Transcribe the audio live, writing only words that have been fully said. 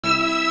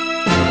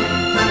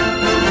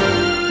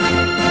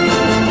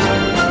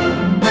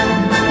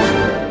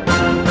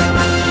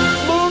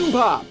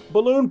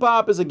Balloon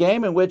Pop is a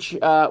game in which,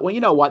 well, you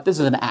know what? This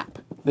is an app.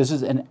 This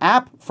is an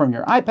app from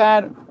your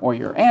iPad or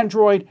your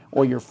Android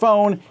or your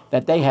phone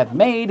that they have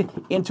made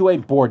into a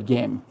board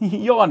game.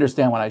 You'll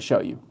understand when I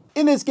show you.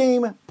 In this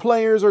game,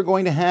 players are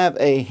going to have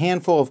a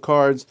handful of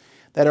cards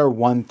that are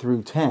 1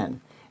 through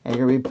 10. And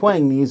you're going to be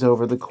playing these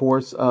over the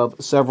course of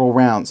several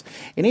rounds.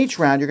 In each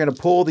round, you're going to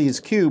pull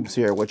these cubes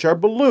here, which are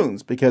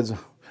balloons, because,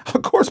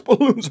 of course,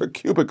 balloons are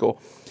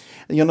cubical.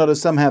 You'll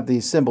notice some have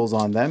these symbols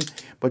on them,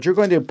 but you're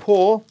going to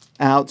pull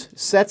out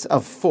sets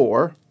of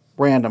 4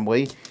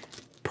 randomly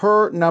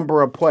per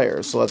number of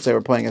players. So let's say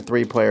we're playing a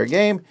 3-player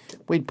game.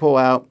 We'd pull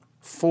out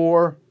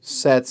 4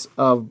 sets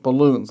of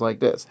balloons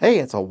like this. Hey,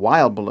 it's a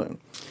wild balloon.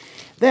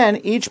 Then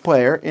each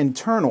player in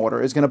turn order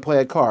is going to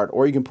play a card,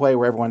 or you can play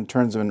where everyone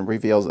turns them and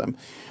reveals them.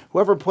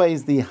 Whoever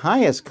plays the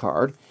highest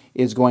card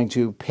is going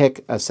to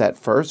pick a set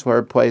first.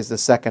 Whoever plays the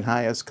second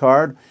highest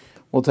card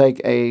will take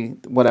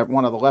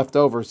one of the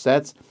leftover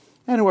sets.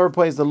 And whoever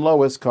plays the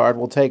lowest card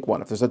will take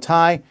one. If there's a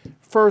tie,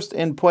 first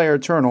in player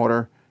turn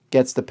order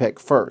gets to pick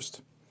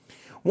first.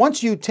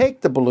 Once you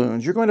take the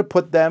balloons, you're going to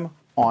put them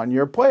on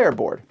your player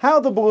board. How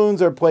the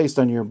balloons are placed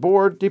on your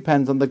board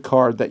depends on the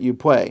card that you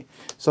play.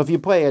 So if you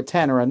play a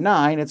 10 or a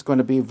 9, it's going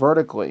to be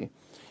vertically.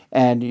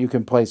 And you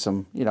can place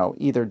them,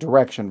 either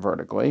direction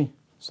vertically.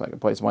 So I can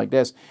place them like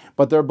this.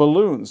 But they're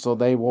balloons, so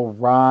they will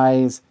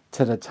rise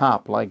to the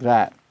top like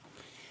that.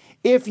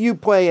 If you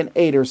play an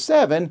 8 or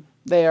 7,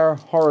 they are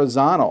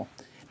horizontal.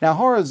 Now,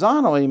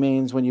 horizontally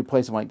means when you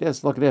place them like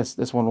this, look at this.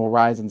 This one will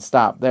rise and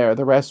stop there.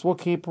 The rest will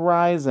keep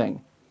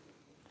rising.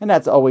 And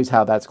that's always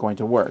how that's going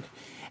to work.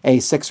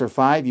 A 6 or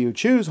 5, you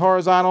choose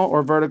horizontal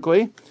or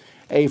vertically.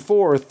 A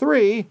 4 or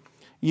 3,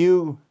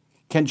 you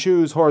can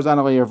choose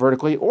horizontally or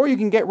vertically, or you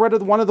can get rid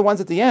of one of the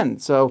ones at the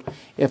end. So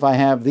if I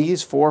have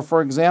these 4,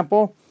 for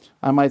example,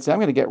 I might say I'm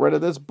going to get rid of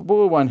this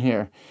blue one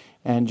here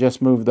and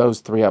just move those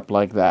 3 up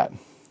like that.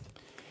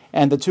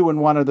 And the 2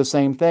 and 1 are the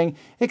same thing,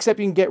 except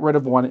you can get rid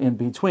of one in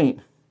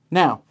between.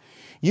 Now,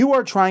 you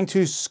are trying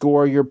to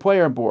score your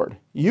player board.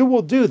 You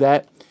will do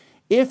that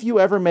if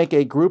you ever make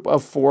a group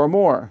of 4 or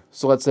more.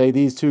 So let's say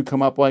these 2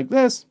 come up like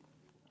this.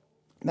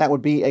 That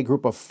would be a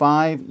group of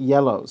 5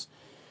 yellows.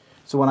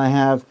 So when I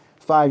have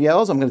 5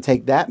 yellows, I'm going to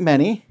take that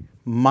many,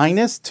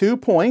 minus 2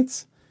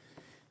 points.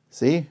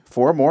 See,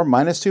 4 more,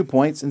 minus 2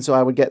 points. And so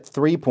I would get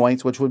 3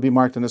 points, which would be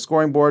marked on the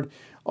scoring board.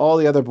 All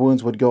the other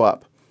balloons would go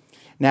up.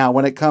 Now,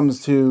 when it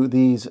comes to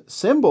these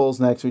symbols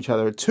next to each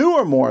other, 2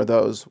 or more of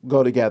those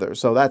go together.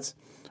 So that's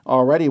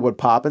already would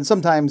pop. And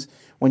sometimes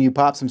when you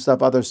pop some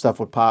stuff, other stuff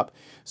would pop.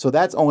 So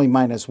that's only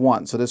minus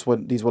 1. So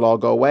these would all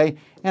go away,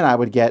 and I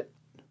would get,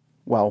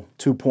 well,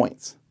 2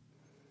 points.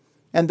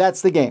 And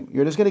that's the game.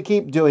 You're just going to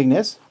keep doing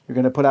this. You're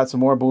going to put out some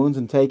more balloons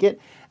and take it.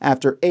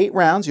 After 8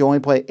 rounds, you only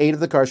play 8 of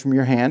the cards from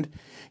your hand.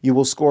 You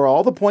will score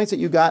all the points that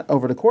you got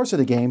over the course of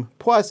the game,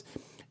 plus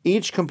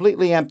each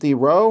completely empty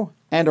row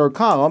and or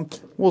column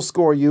will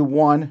score you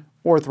 1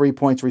 or 3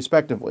 points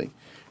respectively.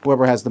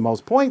 Whoever has the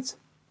most points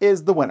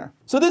is the winner.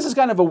 So this is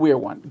kind of a weird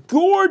one.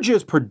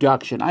 Gorgeous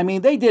production. I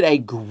mean, they did a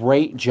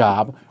great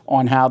job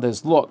on how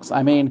this looks.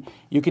 I mean,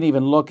 you can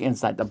even look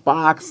inside the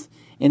box,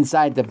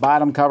 inside the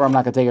bottom cover. I'm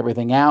not going to take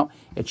everything out.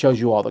 It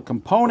shows you all the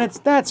components.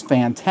 That's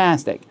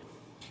fantastic.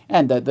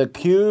 And the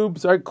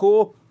cubes are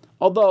cool.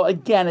 Although,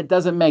 again, it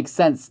doesn't make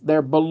sense.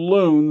 They're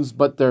balloons,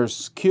 but they're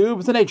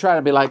cubes. And they try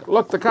to be like,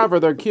 look, the cover,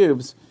 they're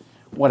cubes.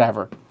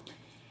 Whatever.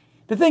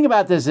 The thing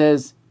about this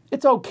is,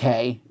 it's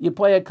okay. You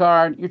play a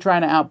card, you're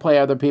trying to outplay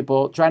other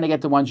people, trying to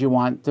get the ones you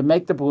want, to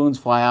make the balloons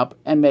fly up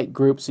and make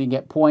groups so you can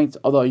get points,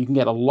 although you can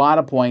get a lot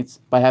of points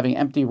by having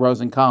empty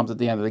rows and columns at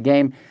the end of the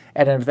game.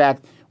 And in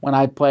fact, when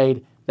I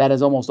played, that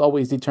has almost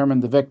always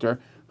determined the victor,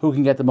 who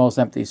can get the most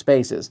empty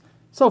spaces.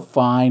 So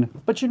fine.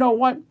 But you know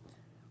what?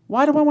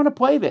 Why do I want to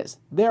play this?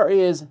 There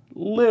is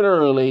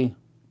literally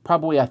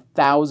probably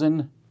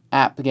 1,000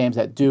 app games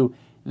that do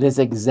this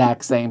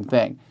exact same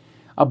thing.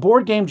 A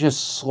board game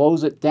just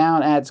slows it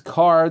down, adds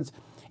cards,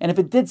 and if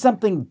it did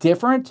something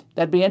different,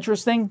 that'd be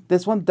interesting.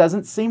 This one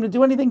doesn't seem to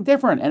do anything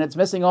different, and it's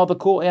missing all the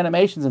cool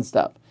animations and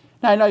stuff.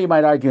 Now, I know you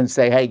might argue and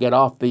say, hey, get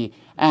off the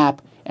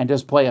app and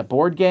just play a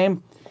board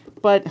game,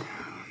 but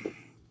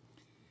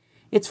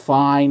it's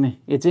fine.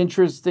 It's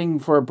interesting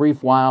for a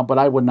brief while, but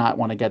I would not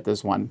want to get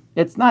this one.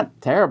 It's not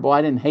terrible.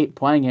 I didn't hate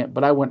playing it,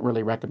 but I wouldn't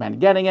really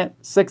recommend getting it.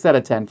 6 out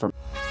of 10 for me.